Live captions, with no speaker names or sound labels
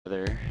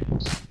Tether.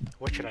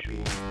 What should I be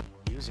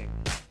using?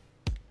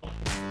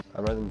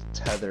 I'm running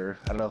Tether.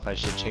 I don't know if I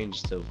should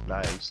change to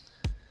knives.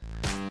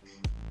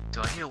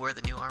 Do I need to wear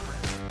the new armor?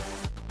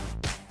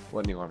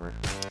 What new armor?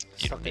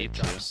 You don't need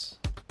to. drops.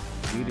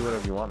 You can do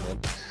whatever you want, man.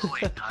 Oh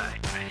wait, no, I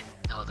didn't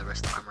know the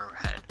rest of the armor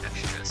had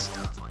extra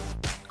stuff on it.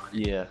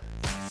 Yeah.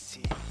 Let's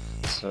see.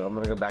 So I'm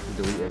gonna go back and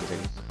delete everything.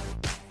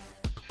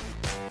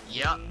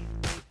 Yep.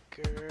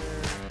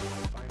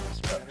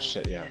 Oh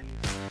shit, yeah.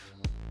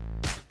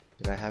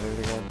 Did I have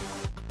everything on?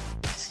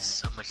 This is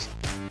so much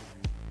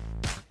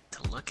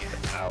to look at.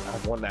 I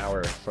have 1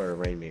 hour for a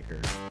Rainmaker.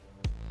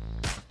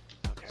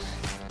 Okay.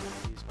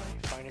 Use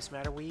my finest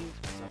matter weave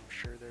because I'm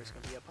sure there's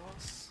gonna be a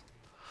boss.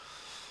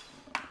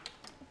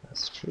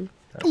 That's true.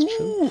 That's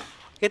true.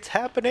 It's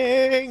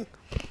happening!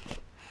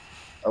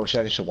 Oh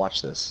shit, I should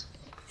watch this.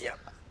 Yep.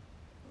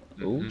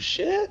 Oh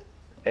shit!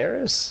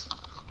 Eris!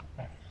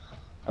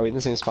 Are we in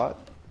the same spot?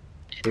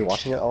 Are we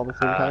watching it all the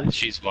same time?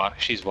 She's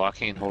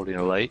walking and holding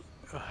a light.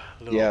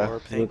 Little Yeah, orb a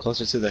thing. little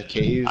closer to the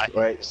cave,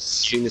 right?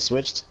 Seeing the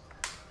switched?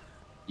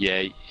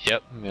 Yeah,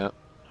 yep.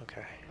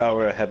 Okay. Oh,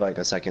 we're ahead by like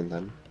a second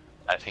then.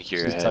 I think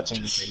you're She's ahead.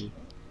 touching the cave.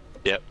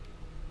 Yep.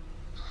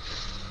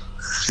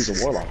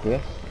 She's a warlock, yeah?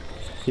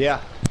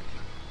 Yeah.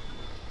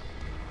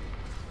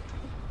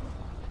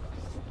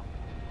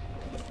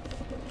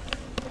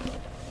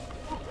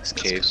 This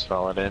cave's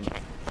falling in.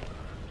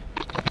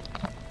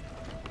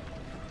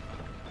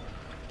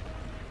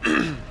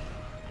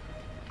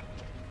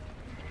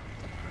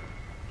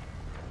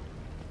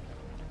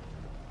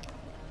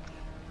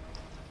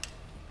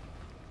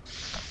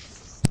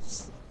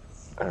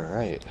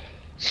 Alright.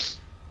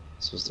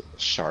 This was the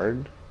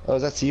shard? Oh,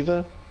 is that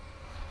Siva?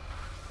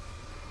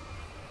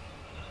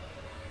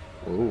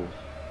 Ooh.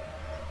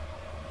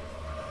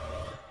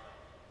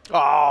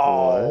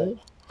 Oh!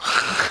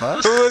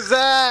 What? Who was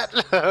that?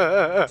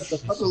 What the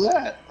fuck was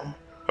that?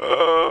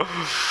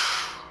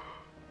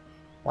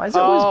 Why is it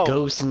always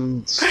ghosts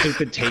and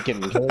stupid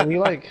Taken? Can we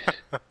like...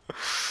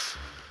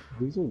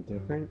 These are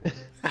different.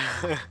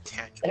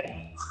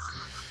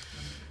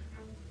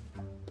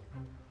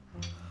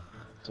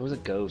 It's always a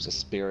ghost, a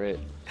spirit.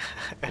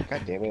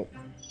 God damn it.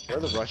 Where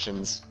are the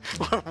Russians?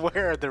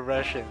 Where are the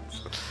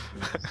Russians?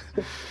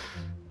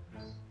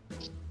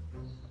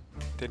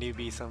 There need to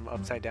be some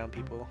upside down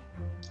people.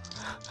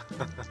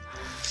 Are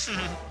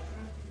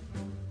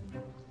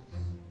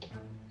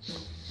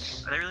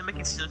they really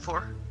making season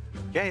 4?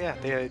 Yeah,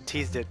 they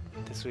teased it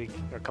this week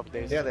or a couple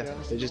days Yeah, ago.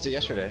 they just did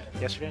yesterday.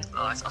 Yesterday?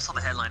 Oh, I saw the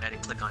headline. I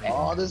didn't click on it.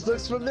 Oh, this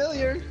looks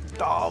familiar!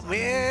 Oh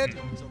man!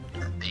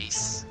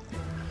 Base.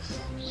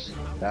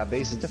 That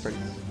base is different.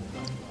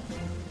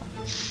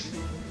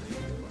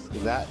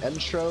 That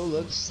intro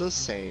looks the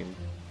same.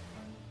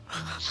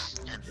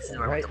 And this is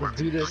where Right, the let's work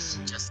do this.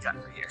 just got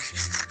right here.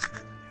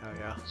 Oh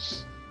yeah.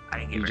 I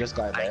didn't get You ready. just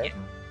got I didn't there?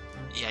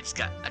 get- Yeah,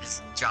 I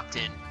just dropped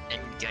in,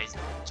 and you guys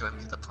joined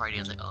me for the party. I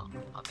was like, oh,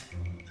 okay.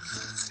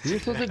 You're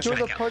supposed to join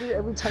the Check out. party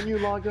every time you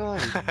log on.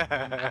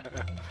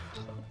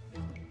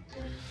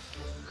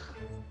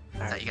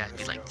 I thought you guys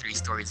be like 3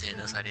 stories in,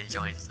 so I didn't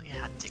join. So yeah, I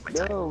had to take my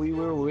time. No, we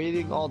were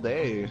waiting all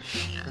day.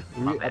 Yeah,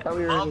 I thought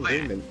we were in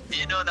agreement.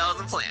 Didn't know that was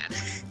the plan.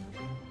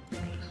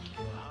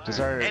 Does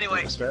our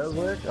Anyway. sparrows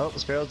work? Oh, the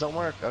sparrows don't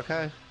work.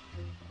 Okay.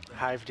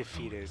 Hive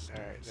defeated.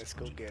 Alright, let's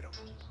go get them.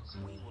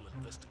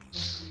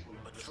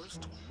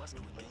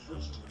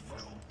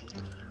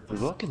 We're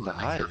looking to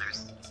hide.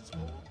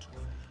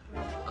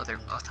 Oh, they're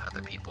both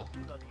other people.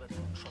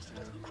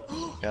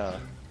 Yeah.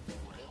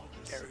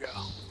 There we go.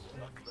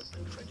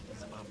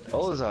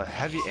 Oh, there's a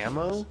heavy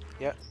ammo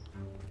Yep.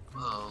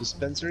 Whoa,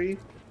 dispensary.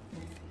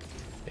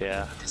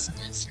 Yeah.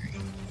 dispensary.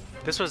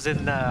 This was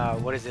in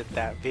what is it,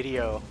 that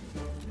video?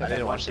 I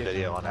didn't watch the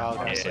video on that, Oh, okay.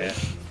 honestly. Yeah.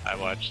 I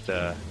watched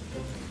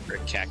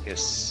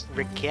Ricacus.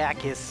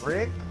 Ricacus.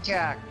 Rick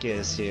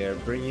Cactus here,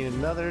 bringing you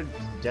another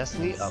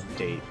Destiny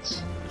update.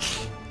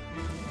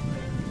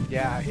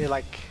 Yeah,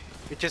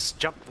 it just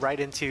jumped right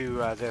into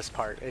this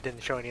part. It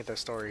didn't show any of the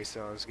story,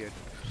 so it was good.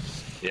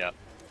 Yeah.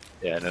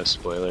 Yeah, no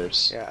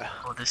spoilers. Yeah.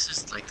 Oh, this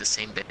is like the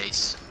same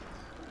base.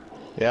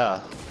 Yeah.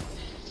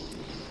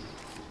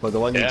 But the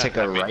one you Yeah, take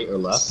I a mean, right or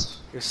left?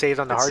 It was saved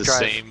on the It's hard the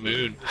drive. same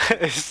moon.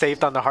 It's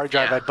saved on the hard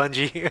drive Yeah. at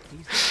Bungie.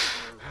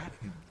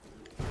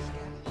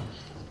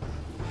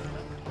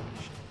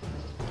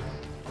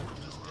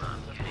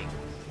 I'm getting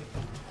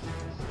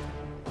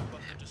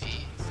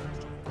heavy.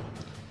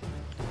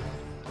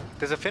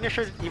 Does a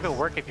finisher even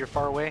work if you're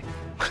far away?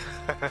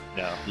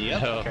 No.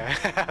 Yep. No. Okay.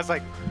 I was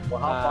like, Well,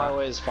 how far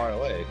away is far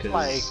away? 'Cause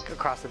like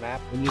across the map.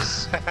 when you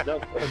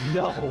no,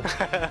 no.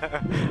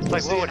 It's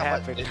like, See what would how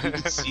much- happen? If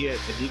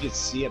you could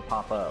see it,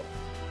 pop up,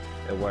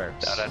 it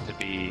works. That'd have to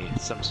be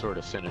some sort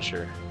of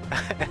finisher.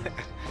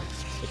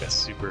 Like a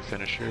super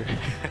finisher.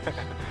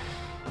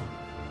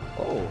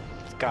 Oh,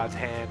 It's God's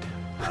hand.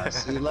 I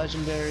see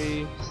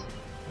legendary.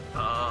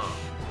 Oh,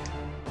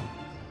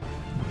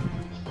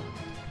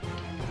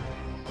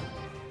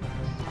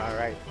 All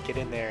right, get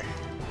in there.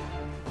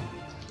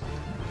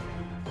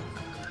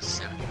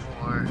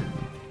 74.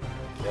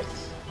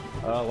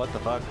 Oh, what the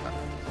fuck?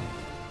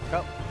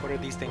 Oh, what are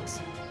these things?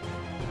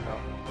 Oh,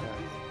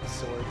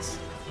 swords.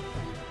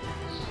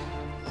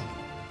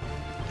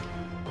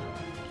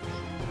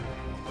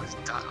 What's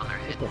dot on their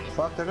head? What the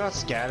fuck? They're not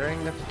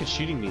scattering. They're fucking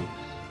shooting me.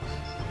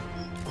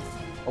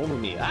 Only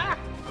me. Ah!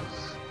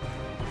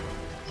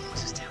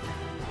 What's this down?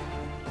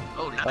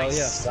 Oh,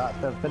 nice. Oh yeah,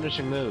 the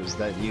finishing moves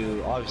that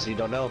you obviously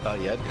don't know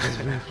about yet because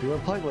you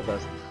weren't playing with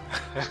us.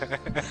 Figure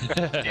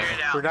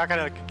it out. You're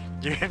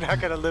not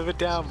gonna live it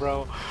down,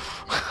 bro.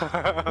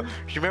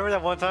 You remember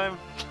that one time?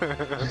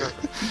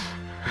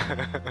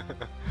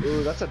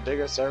 Ooh, that's a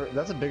bigger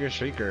That's a bigger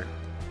shrieker.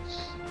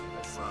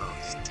 Whoa,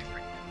 it's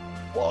different.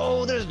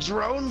 Whoa, there's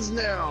drones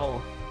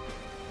now.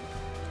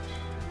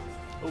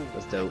 Ooh.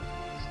 That's dope.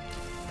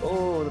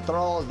 Oh, the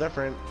thrall is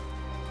different.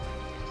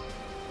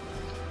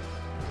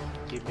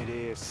 Give me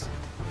this.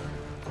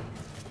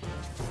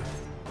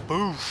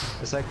 Boof.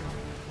 It's like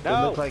No.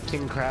 they look like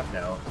King Crab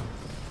now.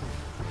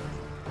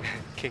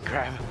 King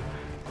Crab.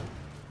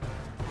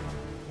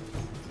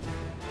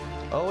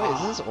 Oh wait,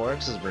 is this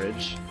Oryx's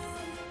bridge?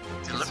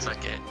 It looks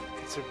like it.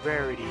 It's a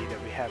rarity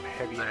that we have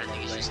heavy But I ammo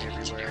think it's just laying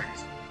an everywhere.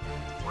 engineering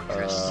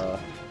fortress.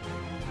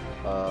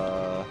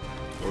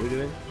 What are we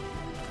doing?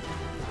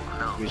 I don't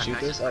know. We that shoot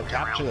guy's this? just Oh, looking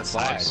around capture the with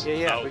flag. swords.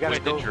 Yeah, Oh, we gotta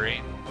with go. the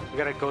drain. We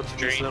gotta go to these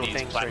Drain little these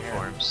things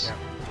platforms. right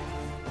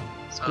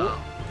It's cool.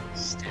 Oh,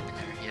 standing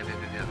there.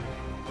 Yeah,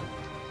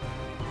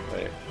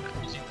 Wait.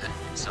 I'm using the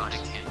exotic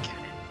hand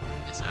cannon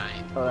as I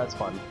Oh, that's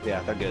fun.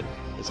 Yeah, they're good.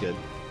 It's good.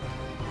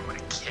 want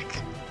to kick.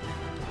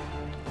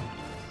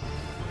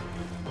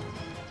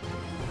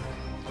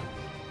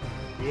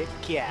 here.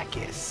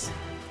 Rikiakis.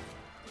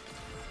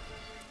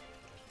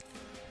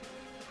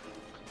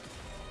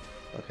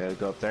 Okay,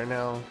 go up there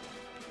now.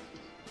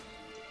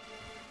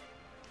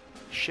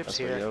 Ships That's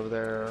where you here. over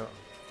there.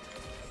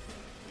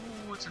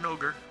 Ooh, it's an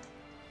ogre.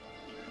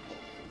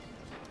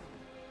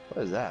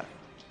 What is that?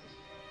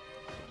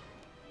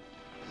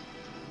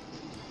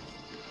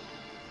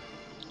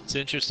 It's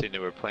interesting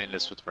that we're playing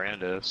this with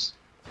randos.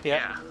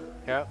 Yeah.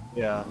 Yeah.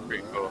 Yeah,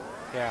 Pretty cool.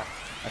 Yeah.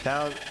 I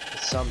found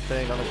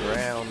something on the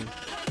ground.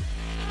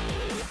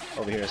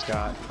 Over here,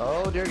 Scott.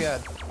 Oh, dear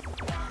God.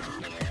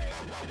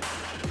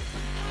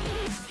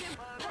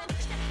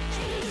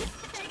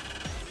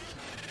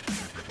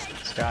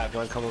 Scott, if you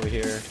want to come over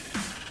here.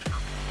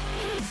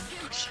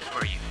 Oh shit,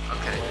 where are you?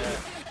 Okay.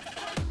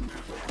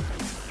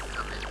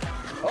 Come in.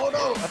 Oh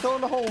no! I fell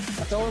in the hole! I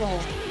fell in the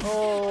hole!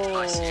 Oh,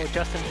 I see.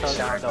 Justin fell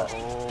Sorry down the about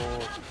that.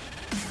 hole.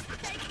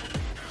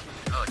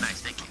 Oh,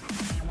 nice, thank you.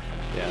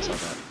 Yeah, I saw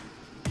that.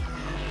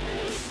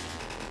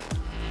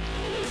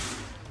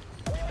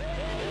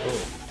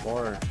 Oh,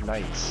 more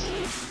knights.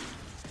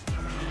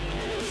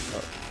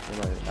 Oh, where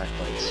are my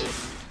acolytes?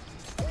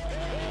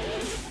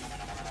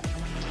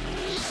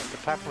 The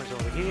platform's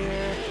over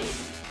here.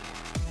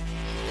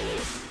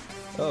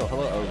 Oh,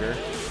 hello, ogre.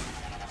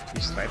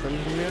 You sniping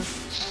from here?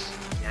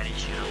 Yeah, I need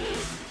you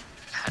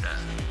how to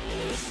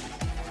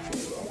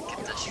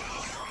get this.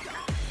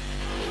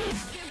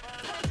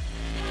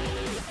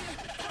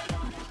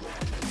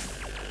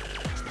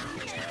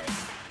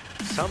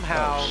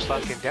 Somehow, Oh, shit.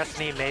 fucking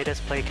Destiny made us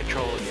play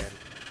Control again.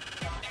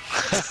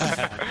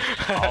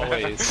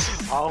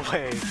 Always.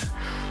 Always.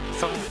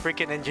 Some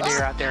freaking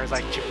engineer out there is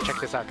like, check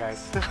this out,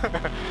 guys.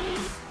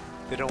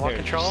 They don't want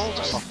Here, Control?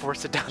 just- I'll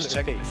force it down just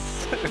their check-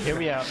 face. Hear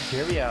me out,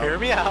 hear me out. Hear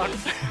me out.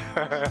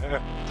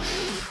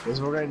 This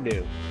is what we're gonna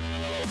do.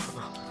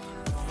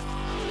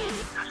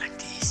 I like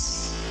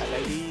these. I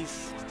like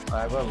these.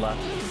 I go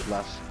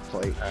left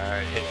plate.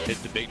 Alright,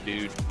 hit the big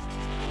dude.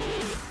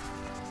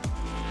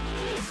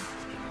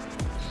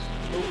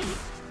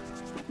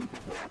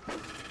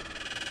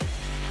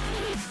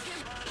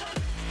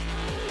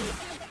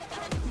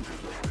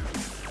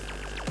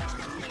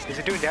 Is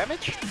it doing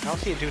damage? I don't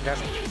see it doing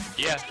damage.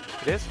 Yeah,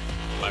 It is?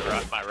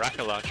 my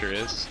rocket launcher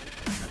is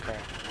Okay.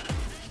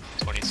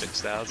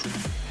 26,000.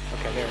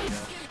 Okay, there we go.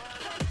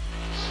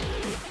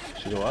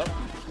 Should we go up? Yeah,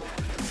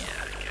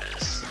 I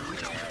guess.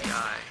 Watch out for the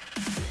eye.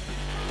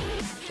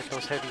 Check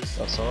those heavies.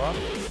 Oh, Sora?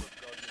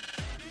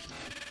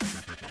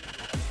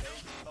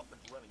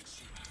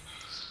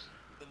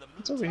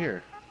 What's over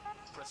here?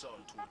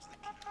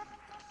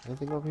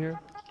 Anything over here?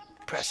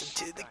 Press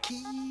into the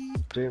key.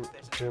 Doing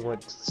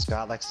what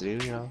Scott likes to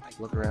do, you know?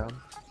 Look around.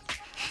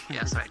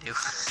 Yes, I do.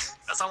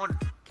 That's not what.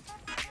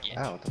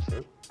 Yeah. Ow, what the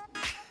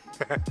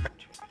fuck?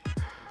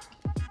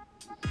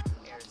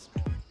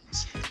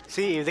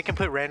 See, if they can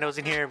put randos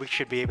in here, we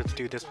should be able to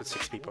do this with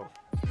 6 people.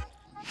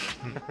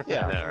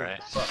 Yeah. I know,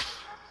 right?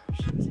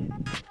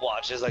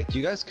 Watch, it's like,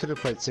 you guys could have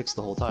played 6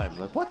 the whole time.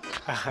 Like, what?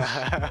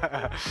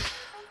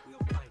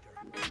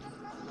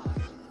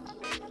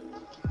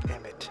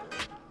 Damn it.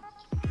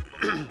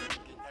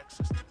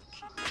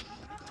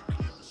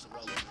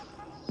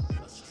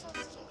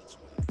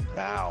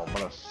 Ow,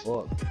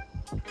 motherfucker.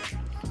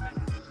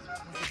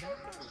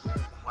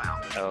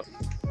 Wow. Oh,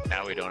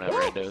 now we don't have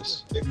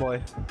randos. Big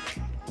boy.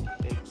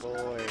 Big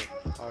boy.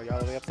 Oh, y'all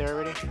the way up there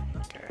already?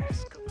 Okay.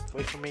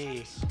 Wait for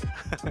me.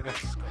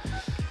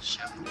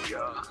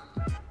 Shabuya.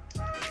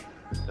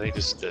 I think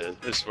this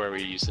is where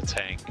we use the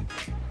tank.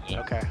 Yeah.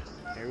 Okay,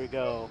 here we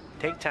go.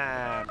 Take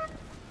time.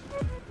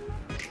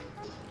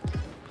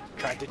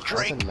 Tried to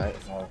drink. That's a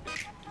nightfall.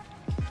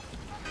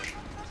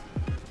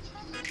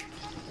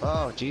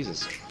 Oh,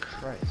 Jesus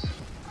Christ.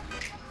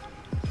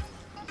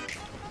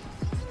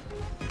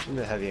 Give me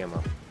the heavy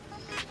ammo.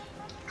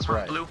 That's Come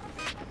on, right. Blue.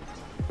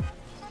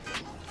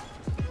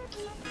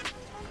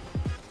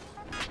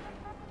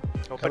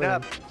 Open Coming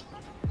up.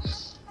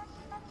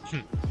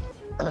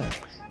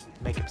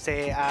 Make him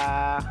say,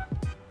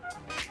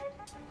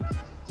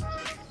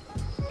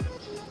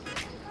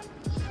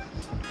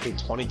 Hey,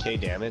 20k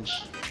damage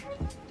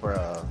for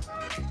a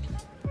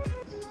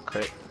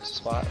crit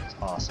spot. It's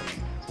awesome.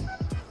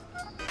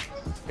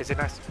 Is it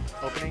nice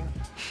opening?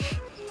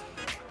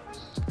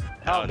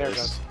 Now Oh, it there it is.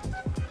 goes.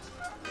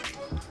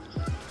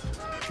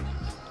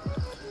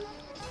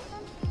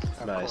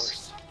 Of Nice.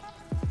 course.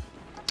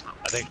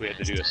 I think we had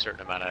to do a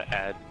certain amount of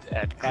add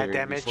clearing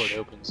damage? before it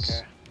opens.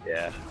 Okay.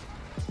 Yeah.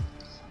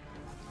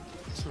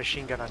 It's a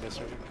machine gun on this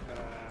one.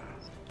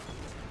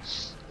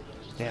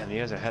 Damn, you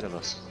guys are ahead of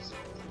us.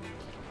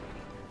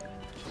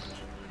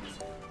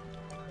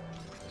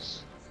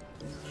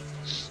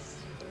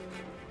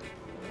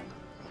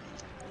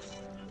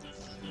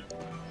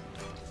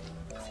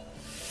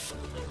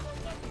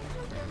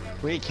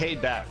 We need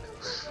Cade back.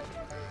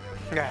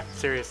 Yeah,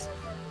 serious.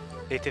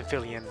 Nathan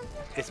Fillion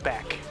is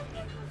back.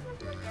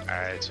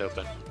 Alright, it's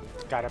open.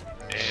 Got him.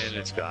 And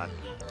it's gone.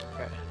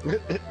 Okay.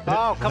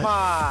 Oh, come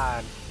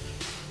on!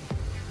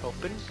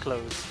 Open,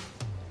 close.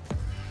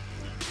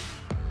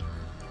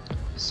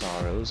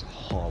 Sorrow's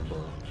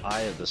Harbor.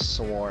 Eye of the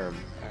Swarm.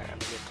 Alright, I'm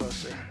gonna get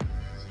closer.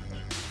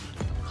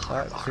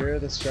 Clear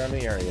the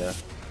surrounding area.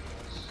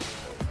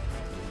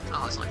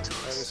 Oh, it's like two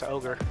of There's us. this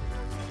ogre.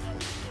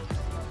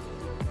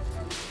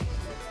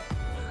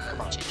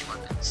 Come on. Change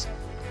weapons.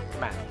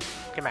 Come on.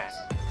 Come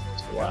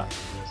on. Wow.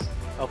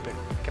 Open.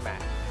 Come on.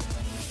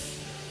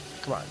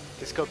 Come on.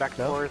 Just go back and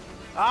No? forth.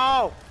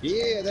 Oh!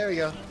 Yeah, there we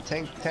go.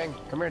 Tank, tank.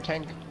 Come here,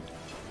 tank.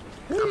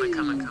 Coming,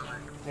 coming,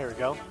 coming. There we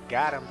go.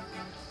 Got him.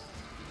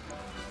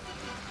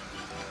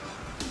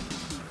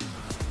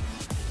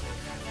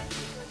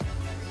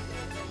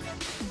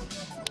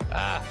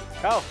 Ah.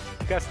 Oh!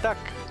 Got stuck.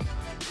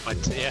 My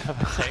yeah, my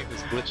tank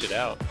was glitching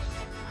out.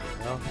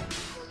 Well,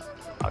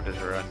 I'll just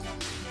run.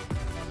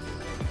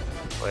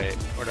 Wait,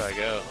 where do I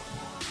go?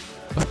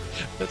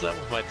 What's up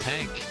with my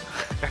tank?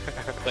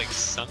 Like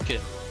sunken.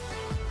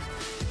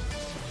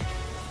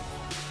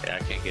 Yeah, I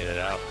can't get it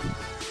out.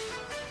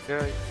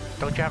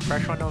 Don't you have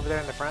fresh one over there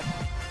in the front?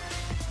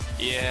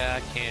 Yeah,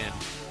 I can.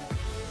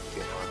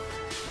 Get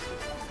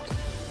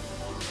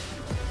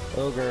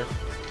one. Ogre.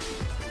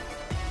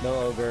 No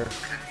ogre.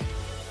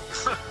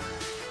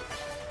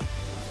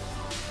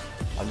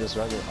 I'm just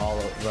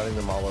running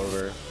them all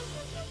over.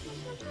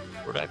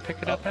 Where did I pick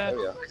it up at? There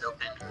we go. It's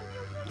open.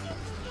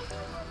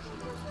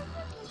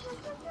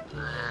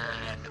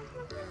 And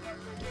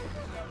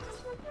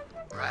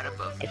right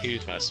above I me. can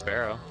use my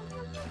sparrow.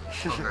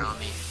 Over on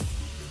me.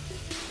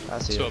 I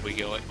see So it. we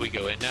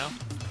go in now?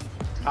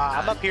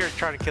 I'm up here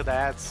trying to kill the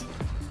ads.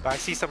 But I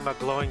see some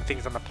glowing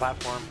things on the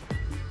platform.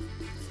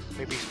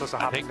 Maybe you're supposed to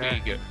I hop think in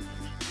there. we go.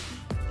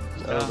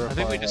 Ogre I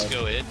think we fly just ahead.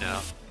 go in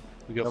now.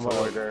 We go No more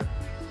forward, ogre.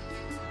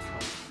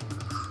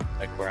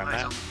 like where I'm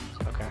Eyes at. open.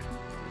 Okay.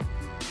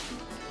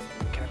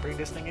 Can I bring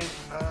this thing in?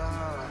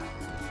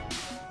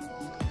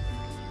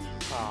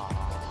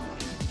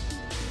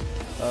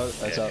 Oh,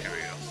 that's Yeah, up. here we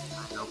go.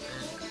 Eyes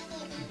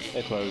open.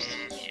 It closed.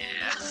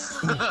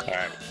 Yeah.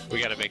 Alright,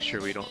 we gotta make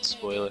sure we don't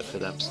spoil it for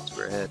them since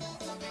we're ahead.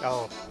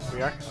 Oh,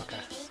 we are? Okay.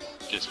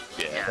 Just,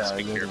 Yeah, just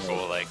be I know.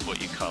 careful, like,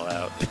 what you call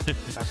out in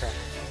Okay.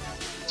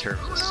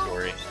 terms of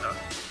story.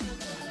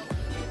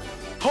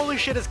 Holy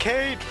shit, it's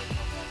Cade!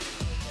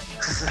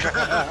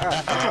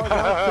 Oh,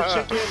 that's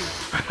the chicken!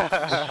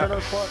 Shut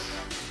up, fuck.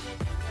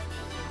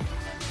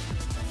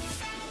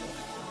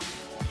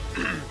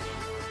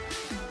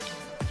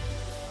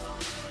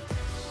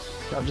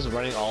 I'm just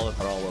running all of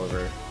it all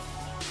over.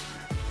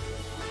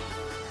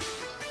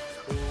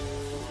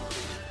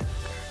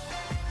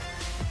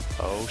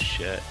 Oh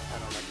shit. I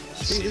don't like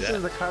this. See, See this that?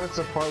 is the kind of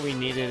support we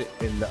needed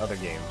in the other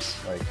games.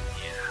 Like,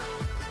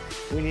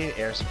 we needed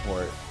air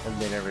support, and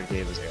they never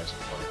gave us air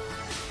support.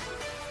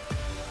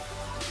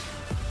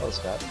 Oh,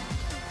 Scott.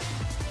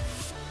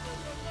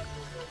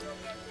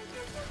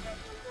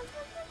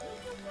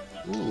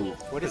 Ooh,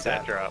 What is that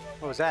that? drop?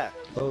 What was that?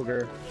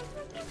 Ogre.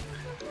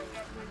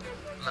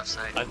 Left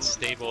side.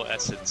 Unstable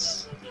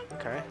essence.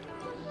 Okay.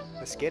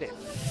 Let's get it.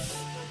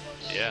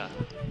 Yeah.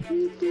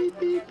 Beep, beep,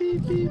 beep,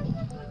 beep, beep.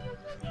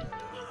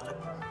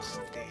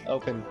 Stay.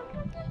 Open.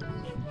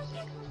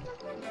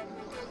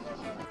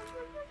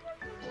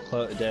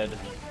 Dead.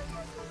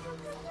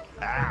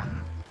 Ah!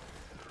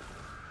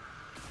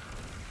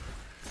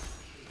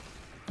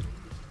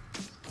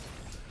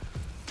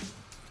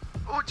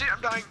 Oh, dude,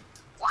 I'm dying.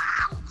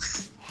 Wow.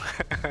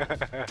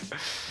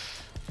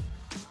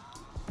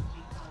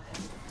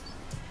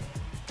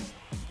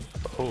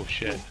 Oh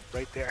shit.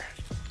 Right there.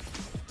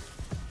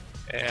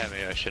 Yeah,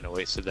 maybe I shouldn't have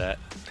wasted that.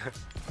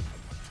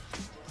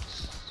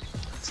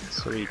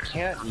 So we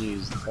can't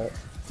use that.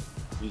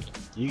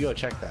 You go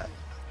check that.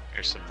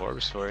 Here's some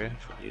orbs for you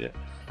if you need it.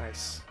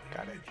 Nice.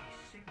 Got it.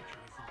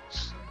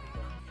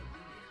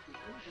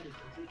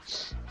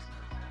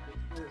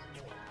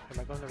 Am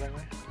I going the right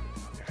way?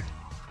 Okay.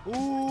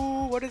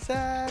 Ooh, what is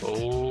that?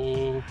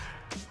 Oh.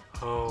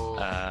 Oh.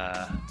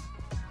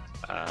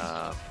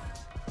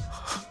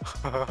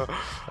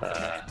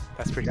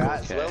 That's pretty cool. Yeah,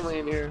 it's lonely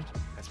in here.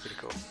 That's pretty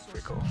cool.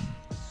 Pretty cool.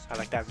 I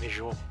like that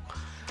visual.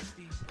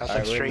 That's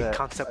Alright, like we're in straight the-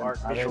 concept art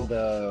I'm visual. in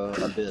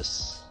the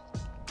abyss.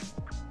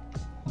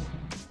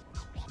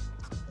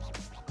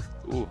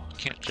 Ooh,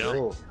 can't jump.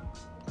 Ooh.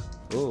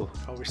 Ooh,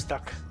 Oh, we're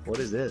stuck. what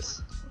is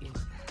this?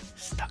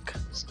 Stuck.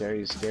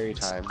 Scary, scary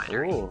time.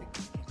 Ooh.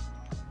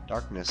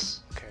 Darkness.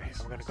 Okay,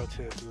 I'm gonna go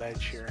to the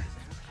ledge here.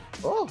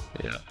 Oh,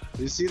 Yeah.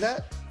 you see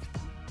that?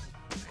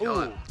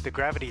 Ooh, the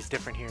gravity is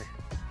different here.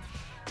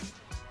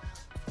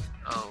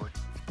 Oh,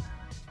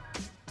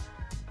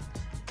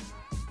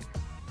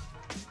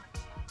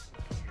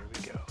 Here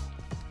we go.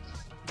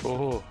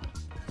 Oh,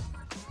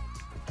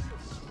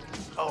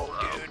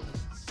 Oh,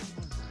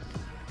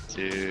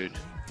 dude. dude.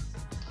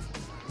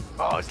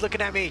 Oh, it's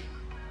looking at me.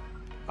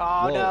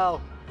 Oh Whoa.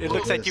 no. It What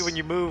looks is like you this? when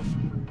you move.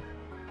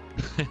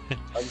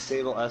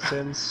 Unstable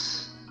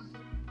essence.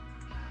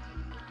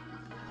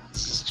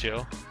 This is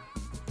chill.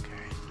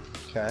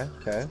 Okay.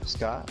 Okay.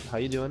 Scott, how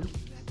you doing?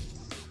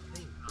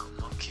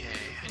 okay.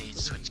 I need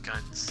to switch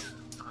guns.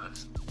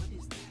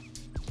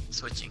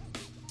 Switching.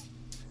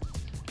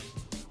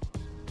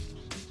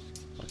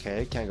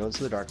 Okay, can't go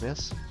into the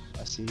darkness.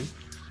 I see.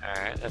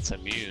 Alright, that's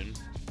immune.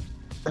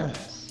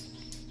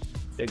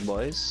 Big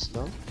boys,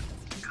 no?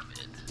 Come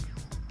in.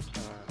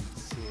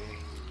 Let's see.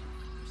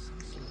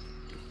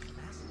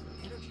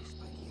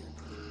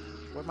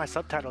 Where are my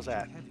subtitles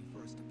at?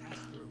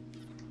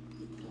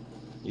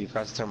 You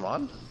forgot to turn them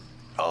on?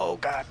 Oh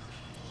god.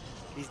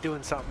 He's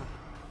doing something.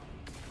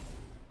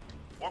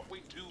 What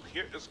we do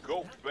here is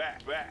go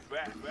back.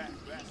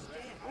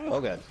 Oh,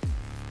 good.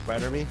 Right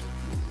under me?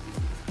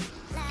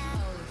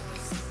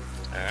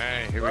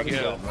 Alright, here we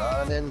go.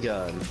 Run and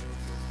gun.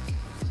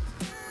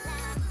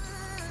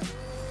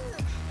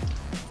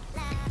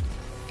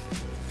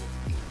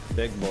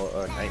 Big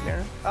boy,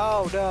 nightmare?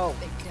 Oh no.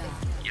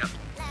 Yep.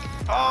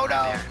 Oh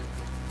no. There.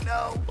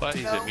 No. What?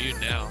 He's immune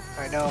now.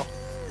 I know.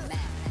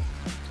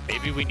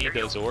 Maybe we need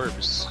those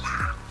orbs.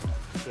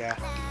 Yeah.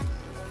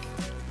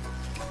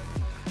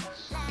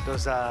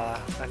 Those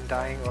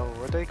undying, or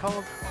what are they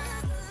called?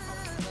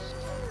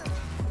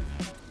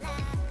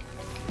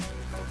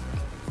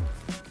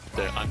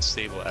 The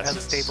unstable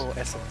essence. Unstable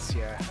essence,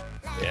 yeah.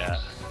 Yeah.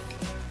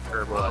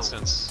 Herbal Whoa.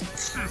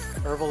 essence.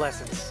 Herbal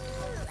essence.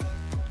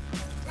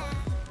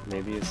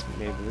 Maybe it's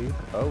Maybelline.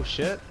 Oh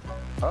shit.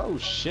 Oh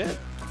shit.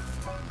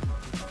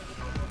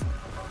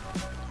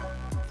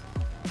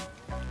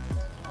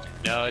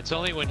 No, it's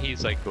only when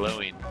he's like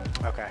glowing.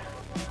 Okay.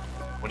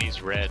 When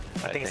he's red.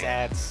 I think it's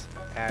ads.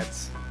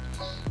 Ads.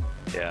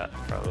 Yeah,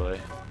 probably.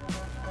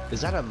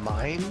 Is that a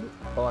mine?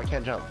 Oh, I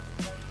can't jump.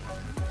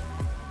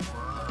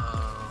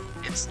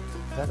 Whoa. It's Is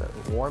that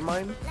a war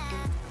mine?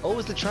 Oh,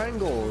 it's the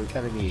triangle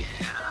enemy.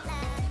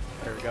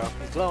 There we go.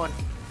 He's glowing.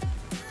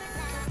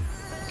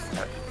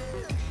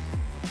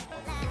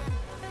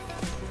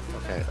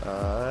 Okay,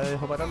 I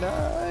hope I don't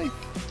die.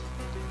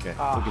 Okay,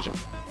 Ah. we can jump.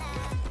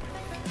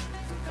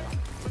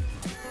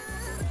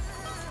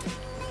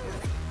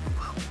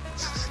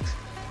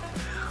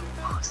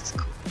 wow, this is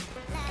cool.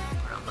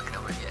 I'm looking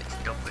over the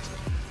edge. Don't push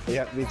me.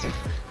 Yeah, me too.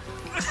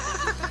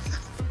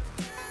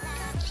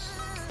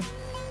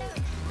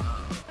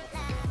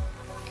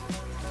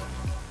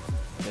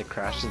 It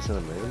crashed into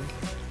the moon.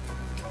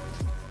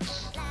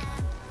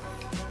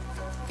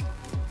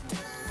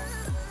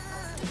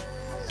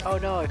 Oh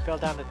no, it fell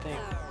down the thing.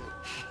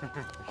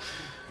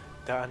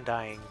 The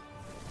undying.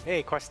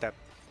 Hey, quest step.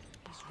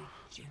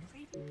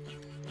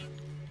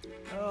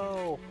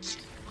 Oh.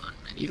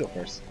 You go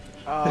first.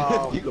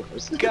 Oh. You go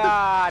first.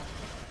 God.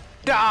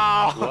 No.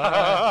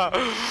 What?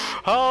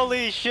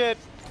 Holy shit.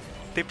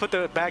 They put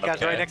the bad guys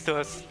Okay. right next to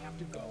us.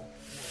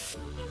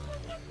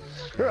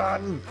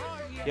 Run!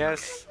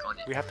 Yes.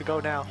 We have to go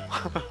now.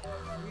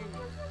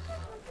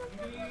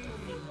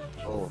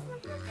 Oh,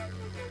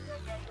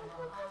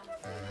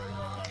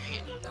 Dang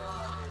it.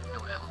 No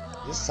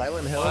help. this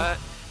Silent Hill. What?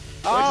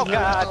 Oh Where's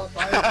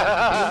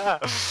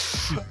god.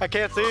 the- I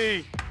can't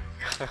see.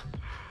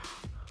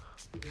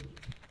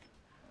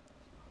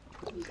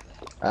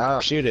 Oh,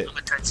 shoot it. I'm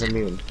gonna touch It's it.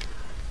 immune.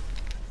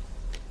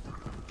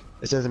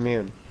 It says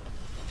immune.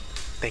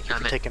 Thank you for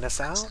Damn it. taking us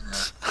out.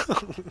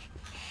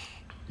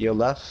 You go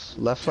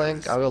left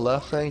flank. I'll go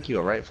left flank. You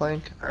go right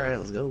flank. All right,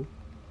 let's go.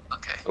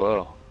 Okay.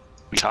 Whoa.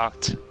 We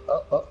talked.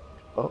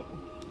 Oh.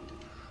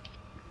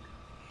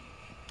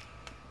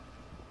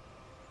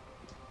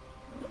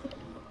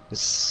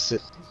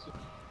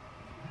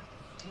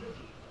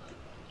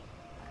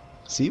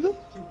 Siva?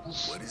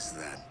 What is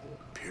that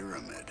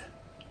pyramid?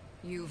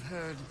 You've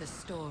heard the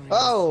story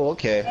Oh,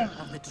 okay.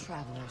 of the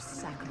traveler's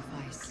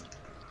sacrifice,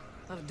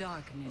 of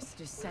darkness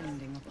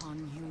descending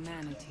upon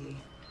humanity.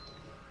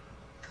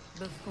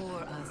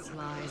 Before us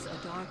lies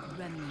a dark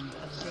remnant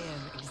of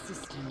their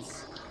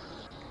existence.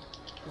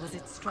 Was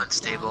it struck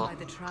Unstable. down by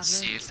the traveler? Let's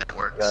see if that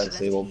works. Yeah, Left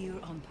disabled. here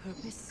on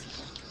purpose?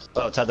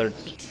 Oh, tethered.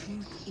 The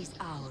truth is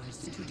ours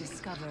to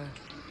discover.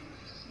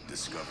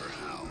 Discover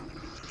how.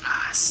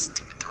 Ah,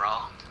 stupid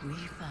thrall. We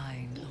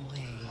find a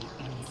way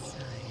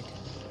inside.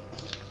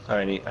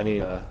 Alright, I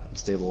need a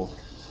stable.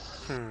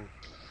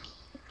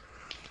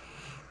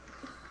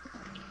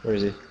 Where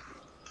is he?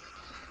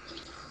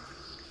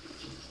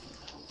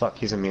 Fuck,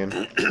 he's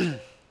immune.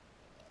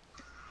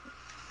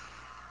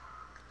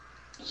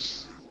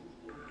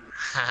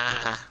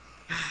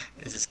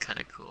 This is kind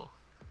of cool.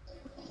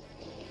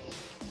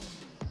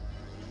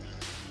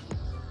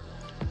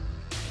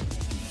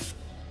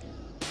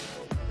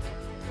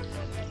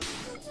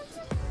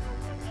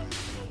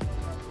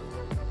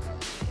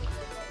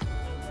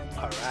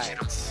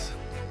 Alright.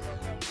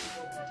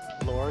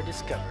 Lore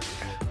discovered.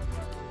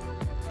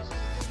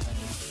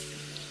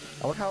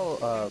 I wonder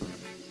how,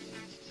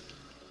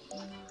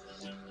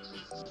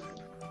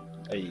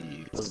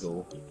 Hey, let's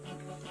go. And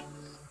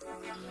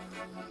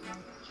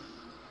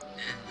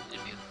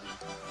immune.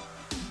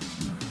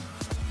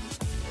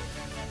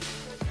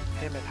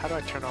 Damn it, how do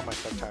I turn on my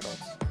subtitles?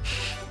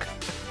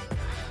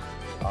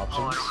 Oh, I Options.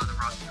 don't have the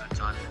rock boots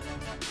on.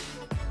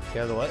 You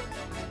have the what?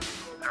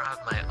 I don't have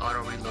my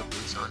auto reload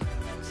boots on.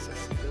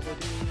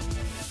 Accessibility.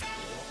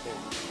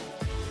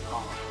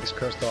 There's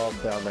Crystal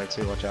down there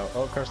too, watch out.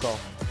 Oh, Crystal.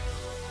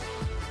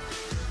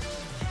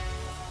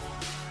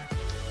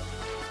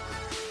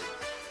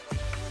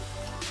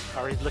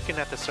 Are we looking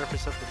at the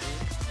surface of the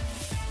moon?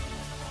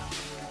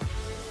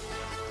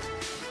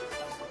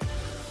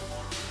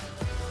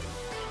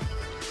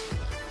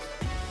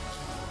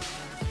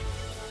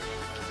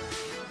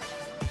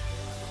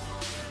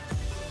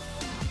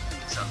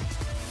 So,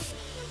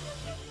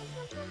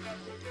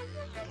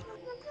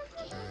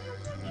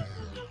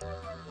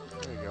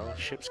 There we go,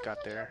 ships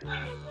got there.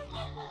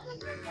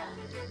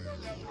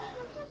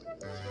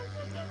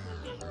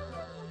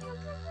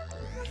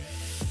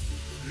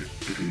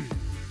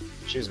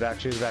 Choose back,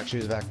 choose back,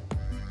 choose back.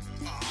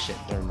 Shit,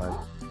 never mind.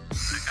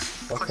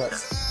 What's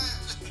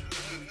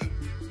that?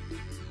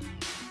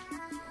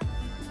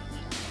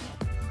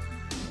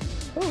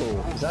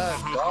 Oh, is that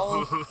a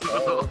doll?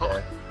 Oh,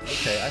 okay.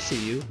 Okay, I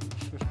see you.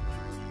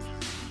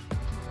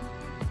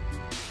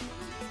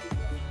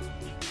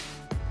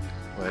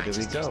 Where do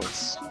we go?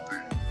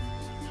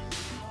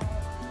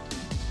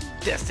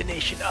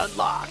 Destination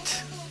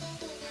unlocked!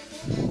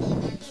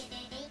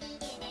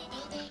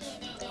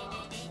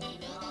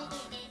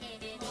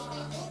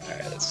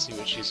 Alright, let's see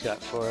what she's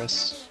got for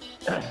us.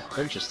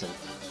 Interesting.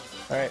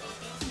 Alright.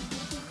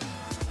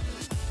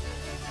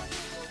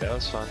 That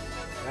was fun.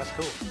 That's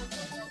cool.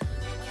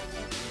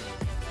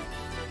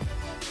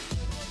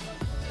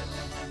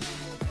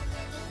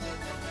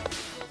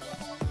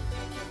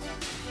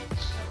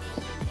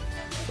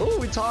 Oh,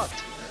 we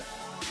talked!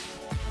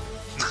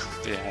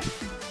 Yeah.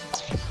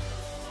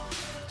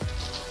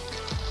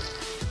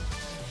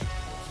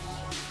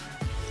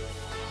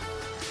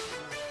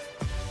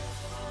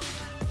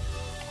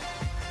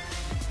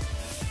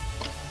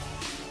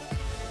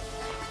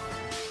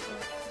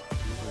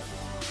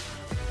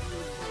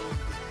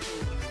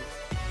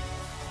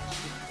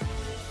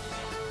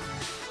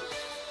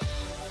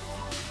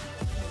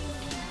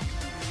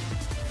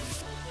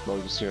 Well,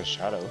 we just hear a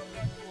shadow.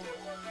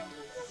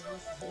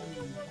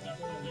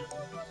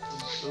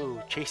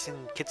 Ooh,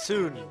 chasing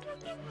Kitsune!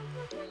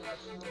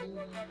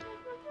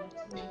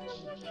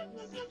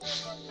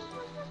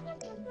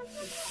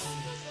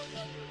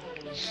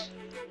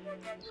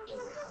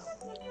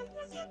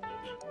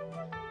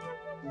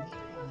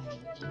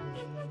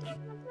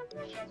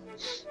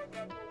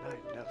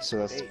 Not enough So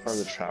that's space. part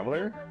of the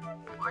traveler?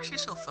 Why is she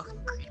so fucking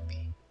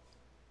creepy?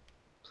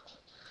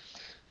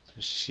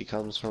 She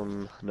comes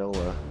from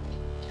Noah.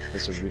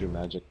 It's a voodoo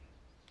magic.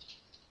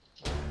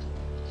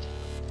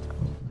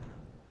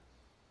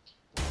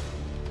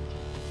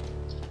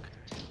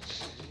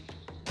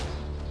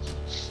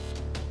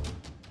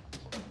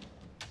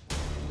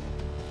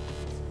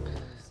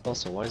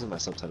 Also, why isn't my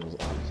subtitles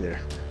on here?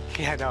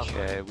 Yeah, I know.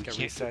 Okay, Get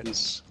reset.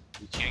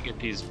 we can't get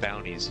these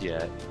bounties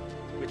yet.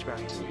 Which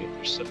bounties? We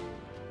get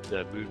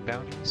the moon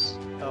bounties.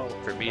 Oh,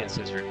 For me, it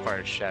says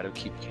requires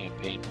Shadowkeep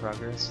campaign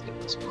progress. It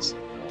must be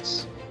something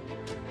else.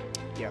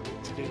 yeah,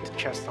 we need to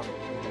chest on.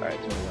 Alright,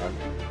 turn on.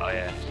 Oh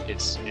yeah,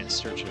 it's in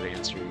search of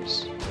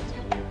answers.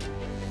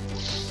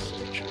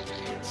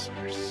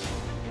 Answers.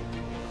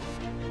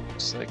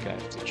 Looks like I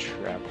have to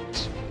travel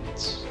to it.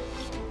 So,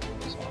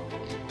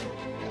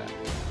 yeah.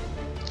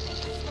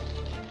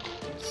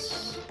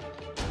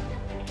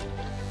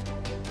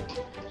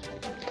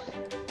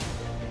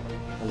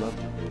 I love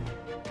the moon.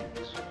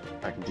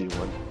 I can do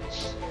one.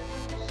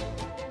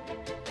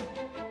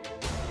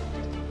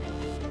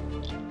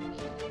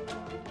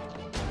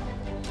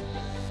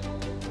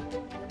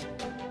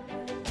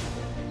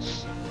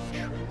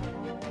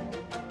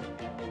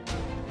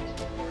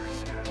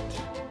 Where's that?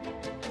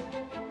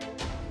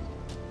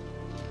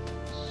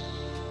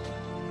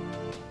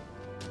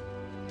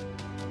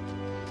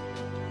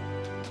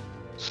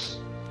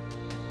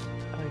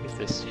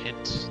 this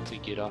hint to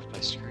get off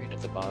my screen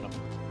at the bottom.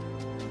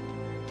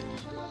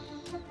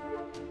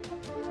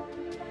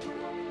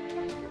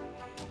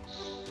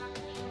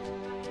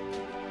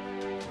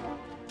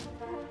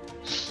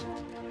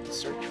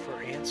 Search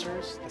for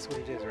answers? That's what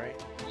it is,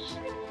 right?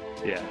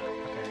 Yeah.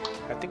 Okay.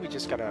 I think we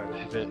just gotta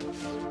Have it.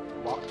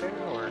 walk there,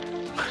 or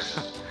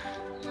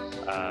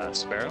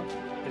Sparrow?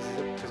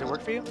 does it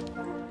work for you?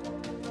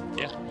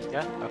 Yeah.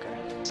 Yeah? Okay.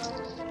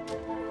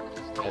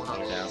 Gold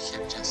Head off down. your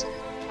ship just,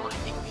 oh, I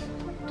think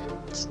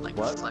it's like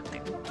What?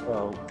 reflecting.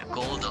 Oh, The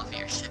gold off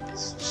your ship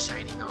is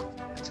shining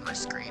up into my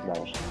screen.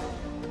 no.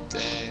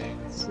 Dang,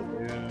 it's the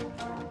moon.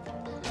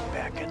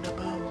 Back in the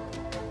boat.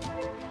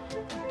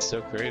 It's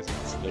so crazy.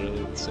 It's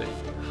literally the same.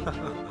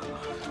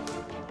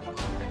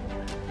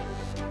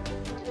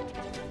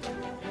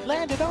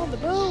 Landed on the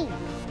moon!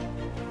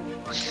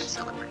 I can't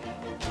celebrate.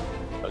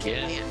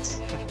 Again?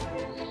 Ants.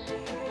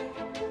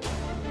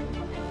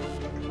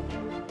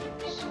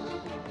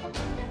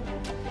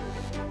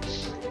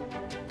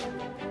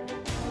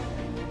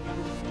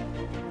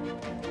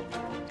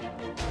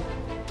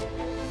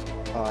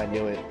 Oh, I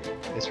knew it.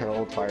 It's her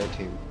old fire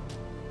team.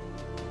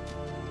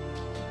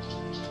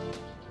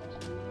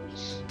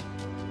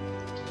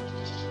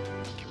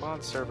 Come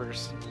on,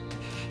 servers.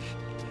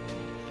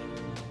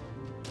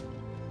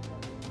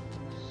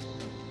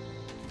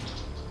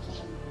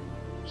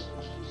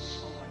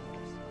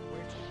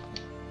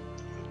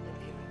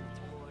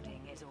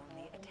 Warding is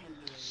only a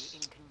temporary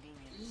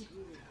inconvenience.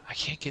 I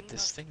can't get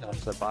this thing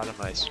off the bottom of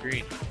my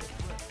screen.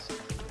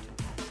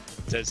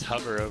 It says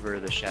hover over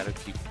the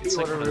Shadowkeep. It's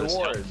like one of those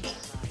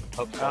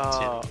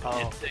helpful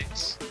hint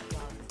things.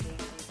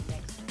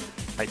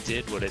 I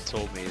did what it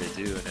told me to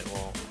do and it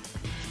won't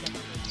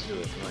do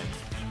it. Like,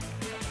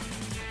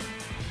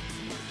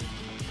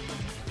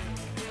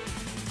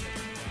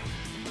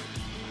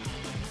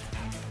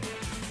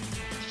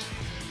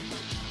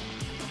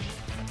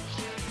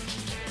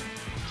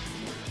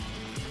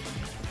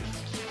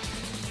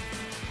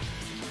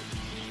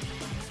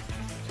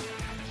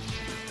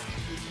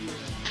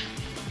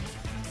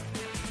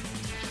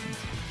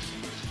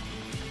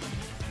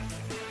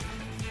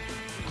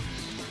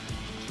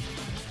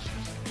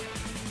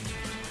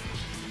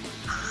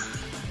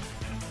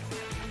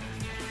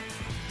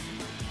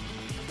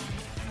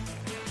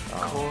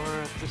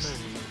 Core of the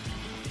moon.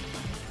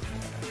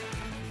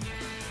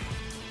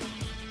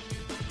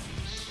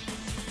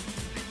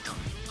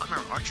 I'm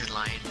an archer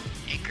line,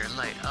 anchor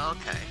light. Oh,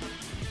 okay.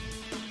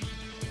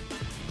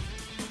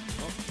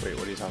 Wait,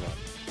 what are you talking about?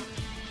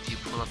 If you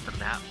pull up the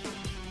map,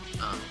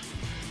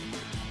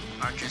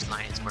 archer's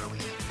line is where we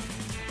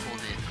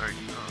pulled in or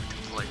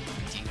deployed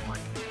D1.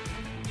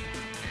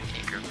 And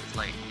anchor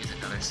flight is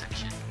another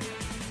section.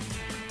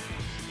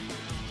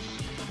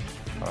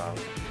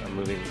 I'm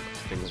moving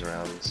things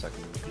around so I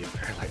can be a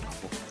fair light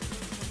level.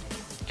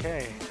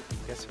 Okay.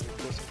 Guess we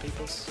kill some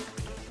peoples.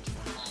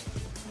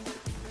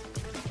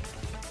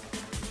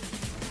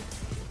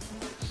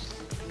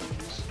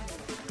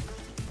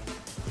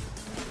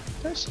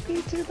 Does she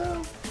need to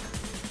though?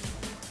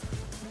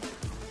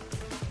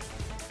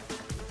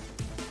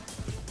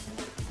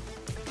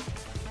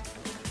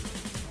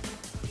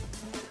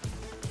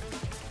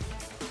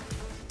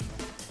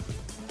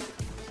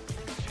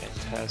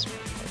 Phantasm.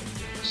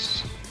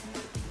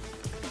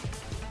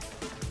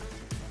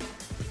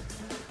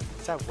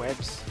 Is that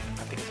webs?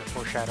 I think it's a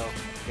foreshadow.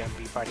 You're gonna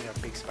be fighting a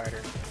big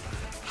spider. Oh,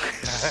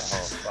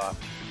 fuck.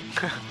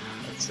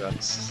 That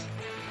sucks.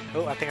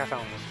 Oh, I think I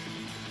found one.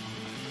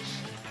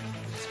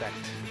 Inspect.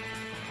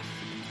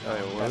 Oh,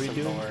 wait, what are That's we some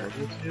doing? lore. What are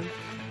we doing?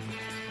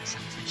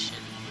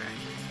 Sufficient, right?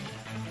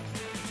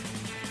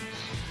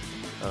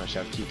 Oh,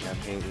 Shadowkeep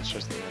campaign. It's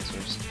just the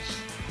answers.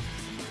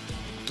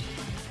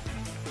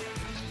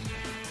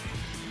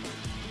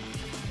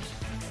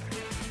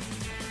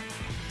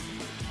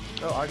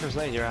 Oh, Archer's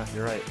Lane. You're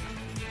right.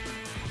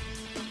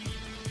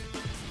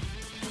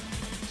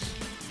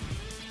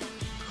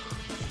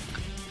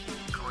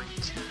 Going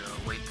to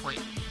the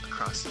waypoint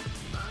across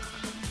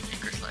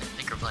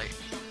anchor flight.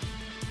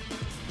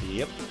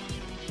 Yep.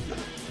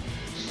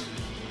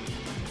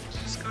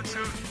 Scoot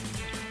suit.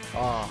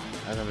 Oh,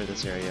 I remember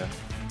this area.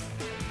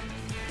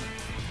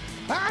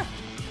 Ah!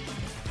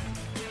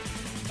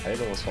 I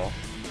didn't almost fall.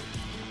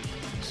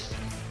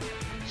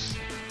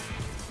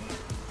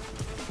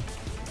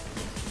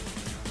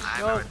 I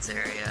know this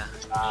area.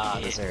 Ah,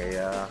 Yeah. this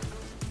area.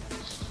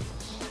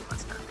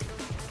 What's nothing?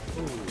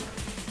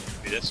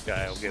 Maybe this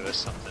guy will give us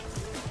something.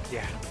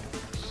 Yeah.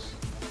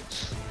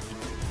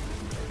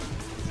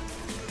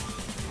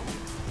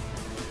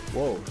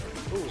 Whoa.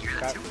 Ooh, Hear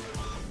that got, too?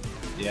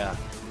 Yeah.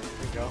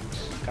 there you go.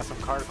 Got some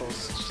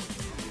carticles.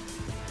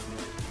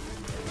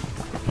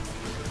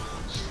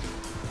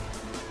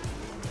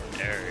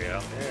 There we go.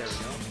 There we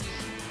go.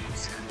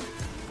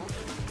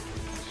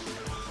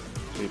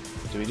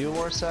 Do we do a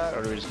war set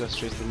or do we just go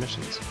straight to the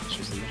missions?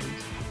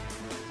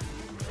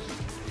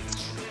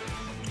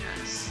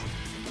 Yes.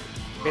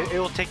 It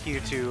will take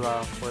you to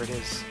where it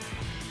is.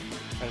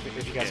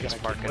 If you guys Yeah,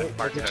 gonna mark keep it. it.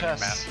 Mark the it on your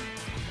chest.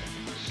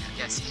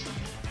 Yes.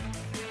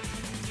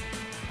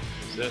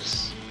 What's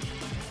this?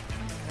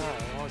 Oh,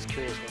 I'm always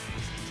curious what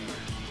these things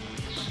are.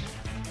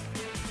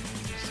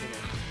 Seen it.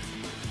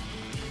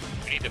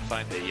 We need to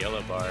find the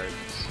yellow bars.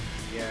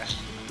 Yeah.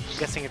 I'm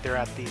guessing if they're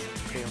at these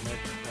pyramid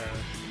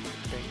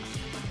things.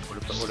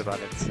 What about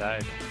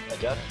inside?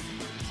 Jeff?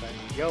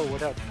 Inside. Yo,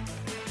 what up?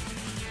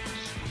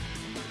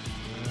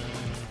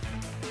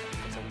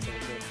 What's up?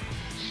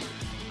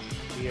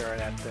 We are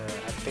at the,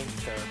 I think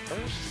the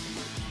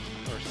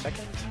first or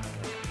second? I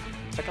don't know.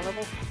 Second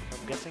level,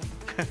 I'm guessing.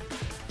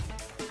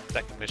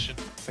 Second mission.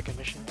 Second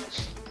mission.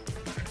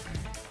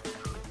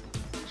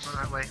 On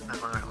our way.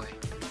 I'm on our way.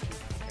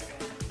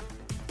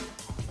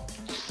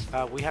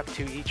 We have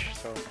 2 each,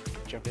 so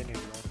jump in if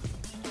you want.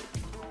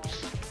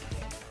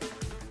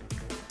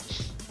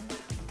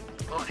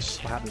 Oh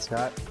shit. What happened,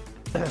 Scott?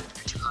 You're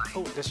too high.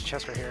 Oh, there's a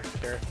chest right here.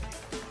 There.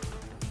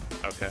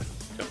 Okay,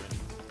 come in.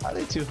 Why are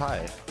they too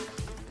high?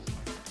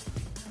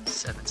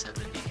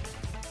 770.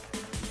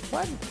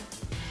 What?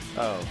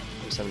 Oh,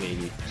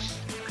 780.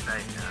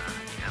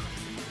 Yeah.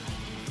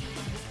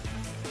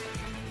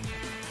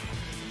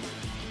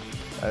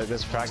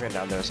 There's a fragment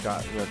down there,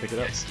 Scott. You wanna pick it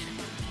up? Yes.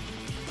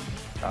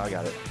 Oh, I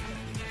got it.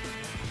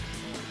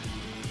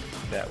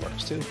 That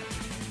works too.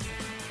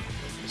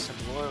 There's some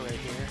lore right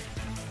here.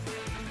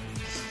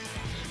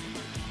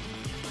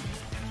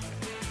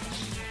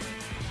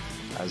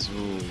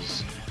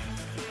 Azules.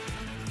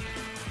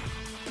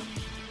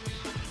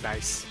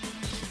 Nice.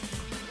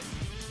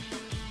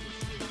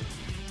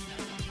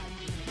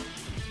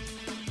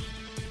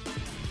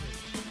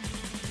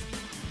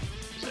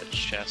 There's a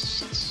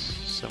chest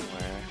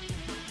somewhere.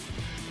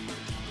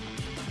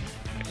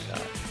 Maybe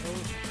not.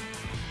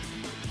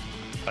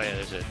 Oh yeah,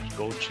 there's a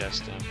gold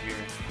chest down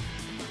here.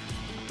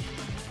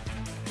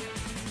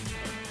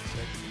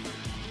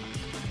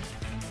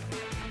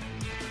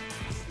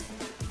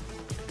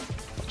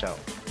 Watch out.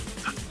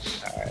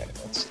 Alright,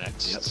 what's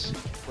next? Yep.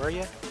 Where are you?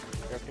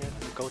 You're up here?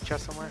 The gold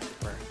chest somewhere?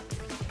 Where?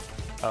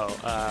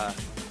 Oh,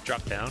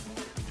 drop down.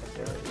 Up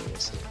there?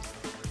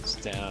 It's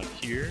down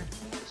here.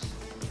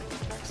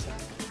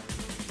 Backside.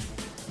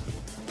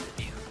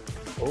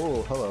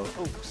 Oh, hello.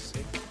 Oh,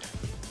 sick.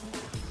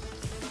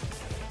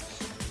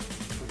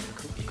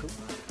 Coop.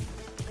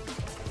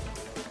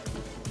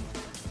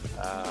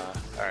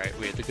 Alright,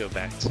 we have to go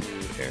back to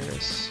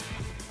Eris.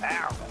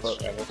 Ow! Oh,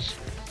 Eris.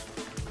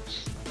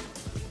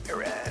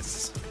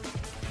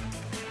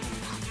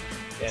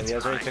 yeah, you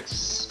guys ready to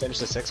finish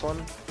the 6th one?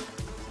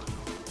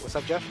 What's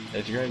up, Jeff?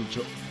 If you're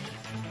enjoy.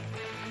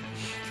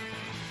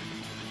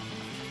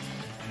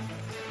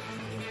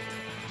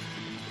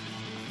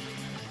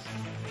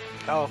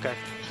 Oh, okay.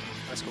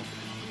 That's cool.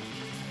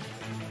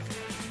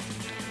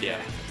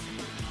 Yeah.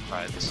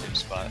 Probably the same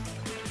spot.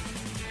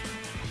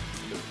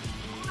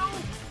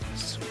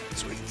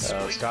 Sweet.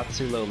 Scott's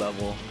too low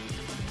level.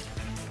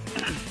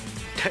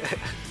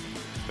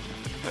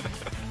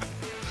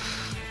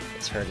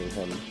 It's hurting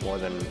him more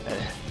than.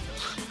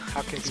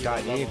 How can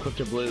Scott, you you need to equip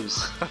your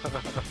blues.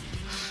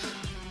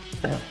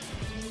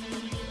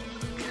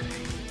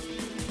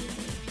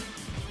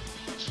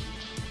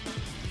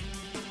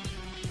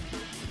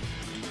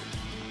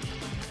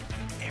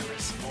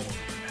 Eris Morn,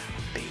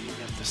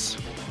 Bane of the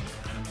Swarm.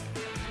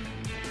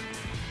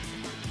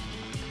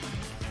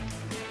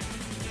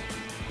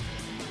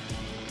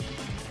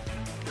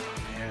 Oh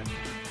man,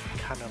 I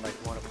kind of like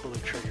want to pull the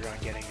trigger on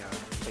getting a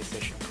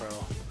PlayStation Pro.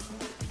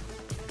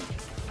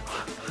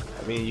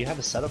 I mean, you have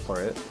a setup for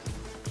it.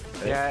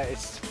 Right? Yeah,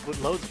 it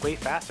loads way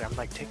faster. I'm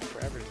like taking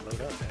forever to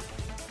load up, man.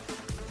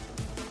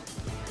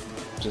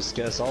 Just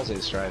get a solid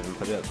drive and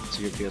put it up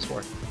to your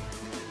PS4.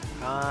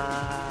 Yeah,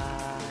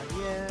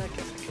 I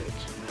guess I could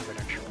have an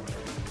extra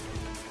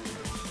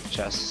one.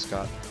 Chest,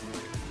 Scott.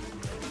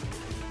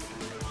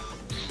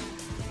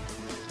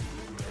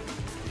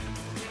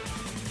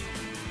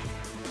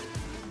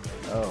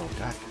 Oh,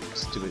 God.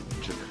 Stupid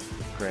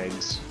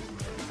Gregs.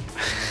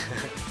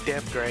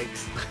 Damn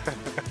Gregs.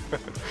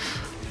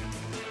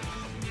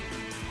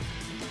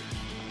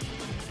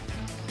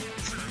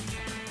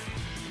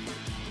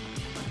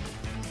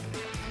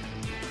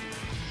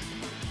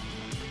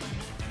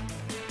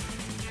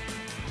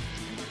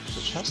 There's a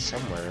chest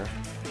somewhere.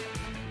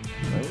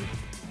 Right?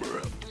 No,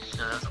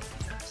 that's a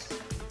chest.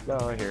 No,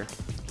 right here.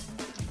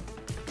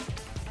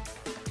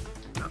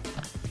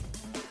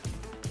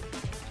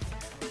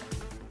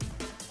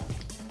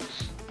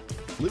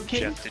 Loot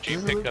King? Jeff, did you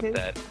Is it pick Loot up King?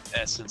 that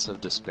Essence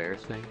of Despair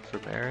thing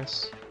from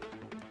Eris?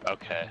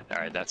 Okay,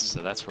 alright, that's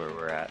where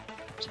we're at.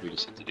 So we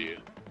just have to do.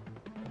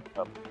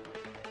 Oh.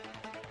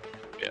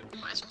 Yeah.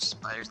 Why is there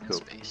spiders in Cool.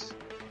 space?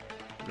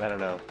 I don't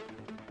know.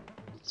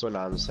 That's what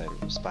I'm saying.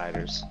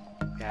 Spiders.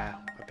 Yeah,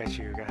 I bet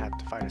you're gonna have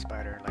to fight a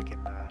spider like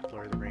in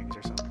Lord of the Rings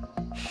or something.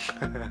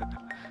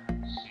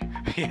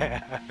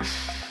 Yeah.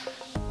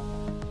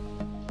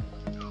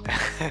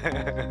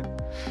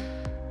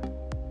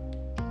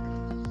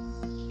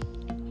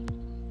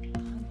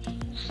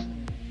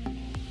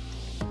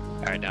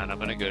 Alright, now I'm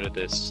gonna go to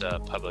this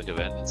public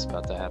event that's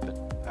about to happen.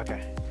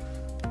 Okay.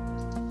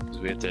 Because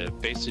we have to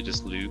basically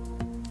just loot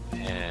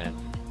and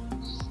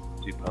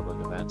do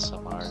public events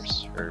on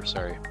Mars, or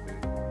sorry,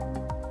 Moon.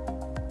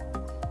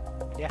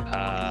 Yeah.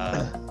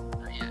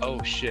 Not yet.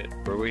 Oh shit,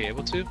 were we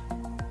able to?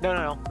 No. I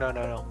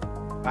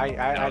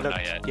No, looked.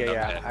 not yet. Yeah,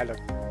 Okay. I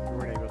looked. We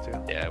weren't able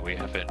to. Yeah, we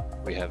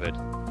haven't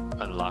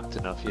unlocked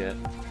enough yet.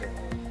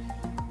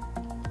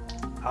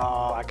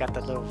 Oh, I got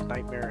the little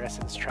nightmare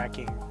essence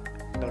tracking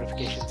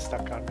notification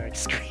stuck on my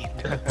screen.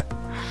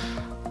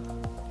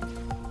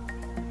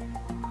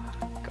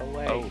 Go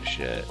away. Oh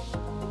shit.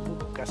 Ooh,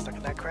 got stuck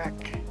in that crack.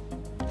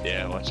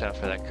 Yeah, watch out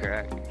for that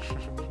crack.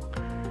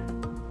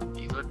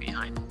 You look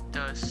behind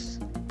us.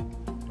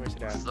 Where's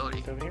it at? Floating.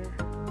 It's over here.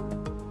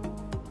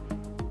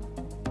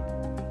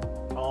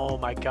 Oh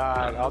my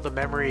god, all the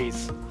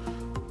memories.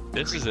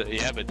 This is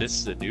but this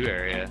is a new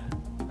area.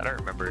 I don't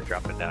remember it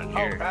dropping down Oh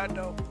here. god,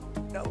 no,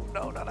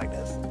 not like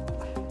this.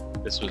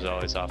 This was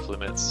always off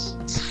limits.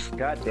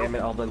 God damn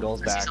it, all the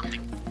goals I see back.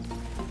 something.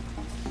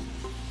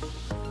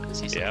 I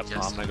see something Yep,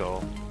 just on the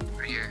goal.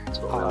 right here. That's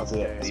what Oh,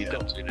 we're okay. leading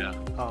up to now.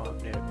 Oh,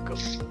 yeah, go.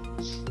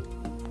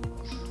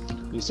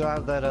 You still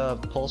have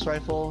that pulse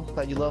rifle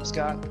that you love,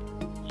 Scott?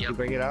 You Yep,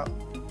 bring it out?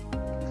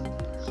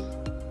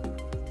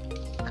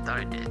 I thought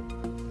I did.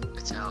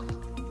 It's out.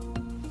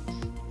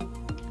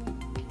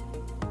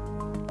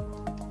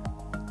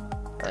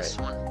 This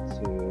one.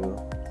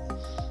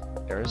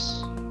 To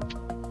Eris.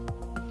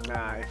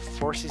 It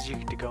forces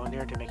you to go in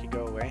there to make it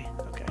go away.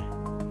 Okay.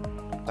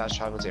 Fast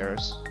travel to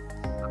Eris.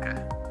 Okay.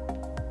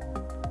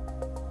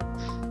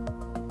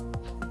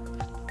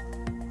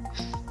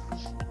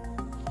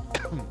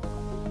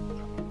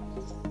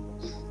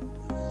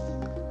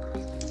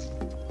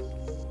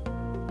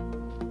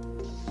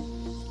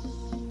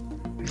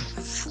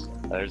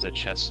 There's a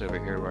chest over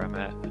here where I'm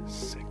at.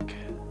 Sick.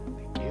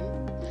 Thank you.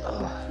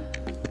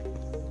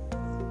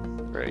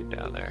 Right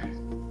down there.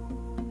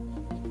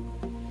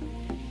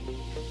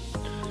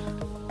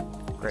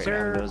 Great, there-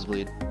 I have a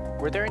nosebleed.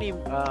 Were there any, you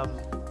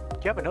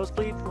have a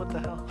nosebleed? What the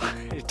hell?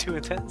 Too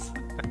intense?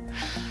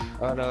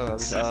 Oh no,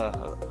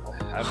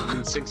 I've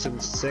been sick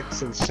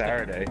since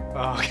Saturday.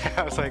 Oh, okay.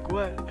 I was like,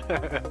 what?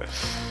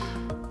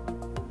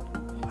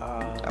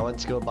 I went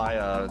to go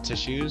buy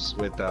tissues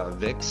with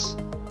Vicks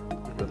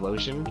with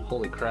lotion.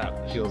 Holy crap,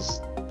 it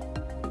feels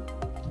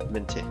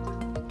minty.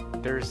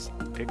 There's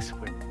Vicks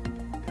with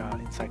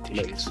inside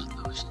tissues.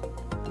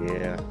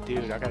 Yeah,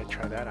 Dude, I gotta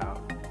try that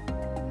out.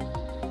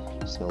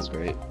 smells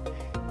great.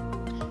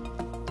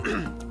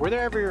 Were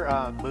there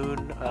ever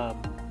moon,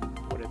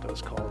 what are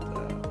those called?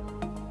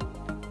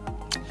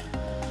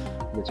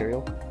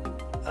 Material?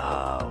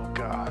 Oh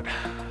god.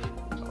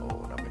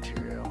 Oh, not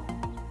material.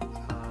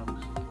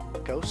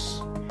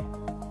 Ghosts?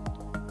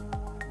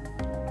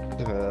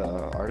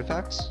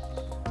 Artifacts?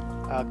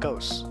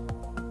 Ghosts.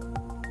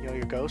 You know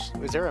your ghosts?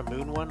 Is there a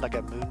moon one, like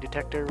a moon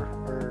detector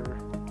or?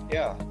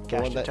 Yeah, the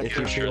Gas one that if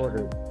detector? you should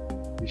order,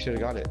 you should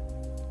have got it.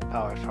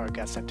 Oh, it probably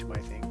got sent to my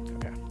thing.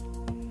 Okay.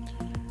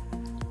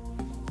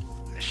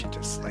 I should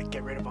just like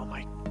get rid of all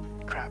my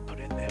crap, put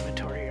it in the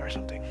inventory or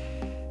something,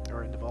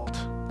 or in the vault.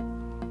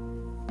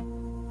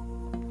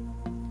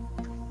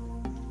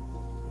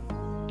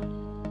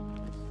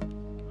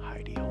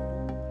 Hidey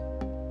hole.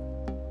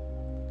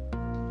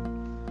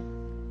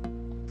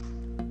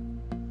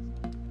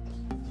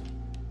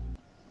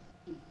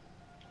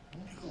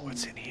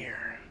 What's in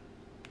here?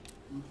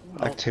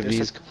 Oh,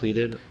 Activities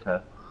completed.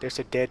 Okay. There's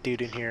a dead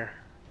dude in here.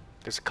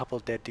 There's a couple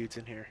of dead dudes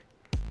in here.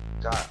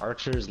 Got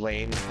Archer's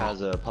Lane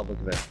has a public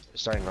event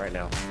starting right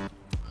now.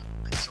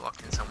 I just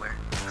walked in somewhere.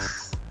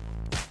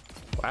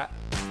 What?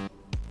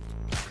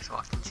 I just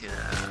walked into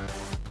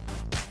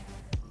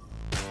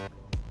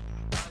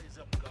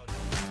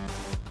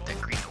the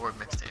green orb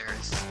next to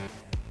Eris.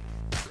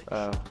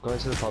 Going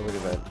to the public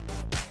event.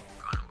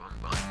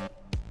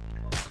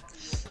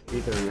 Going.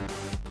 Either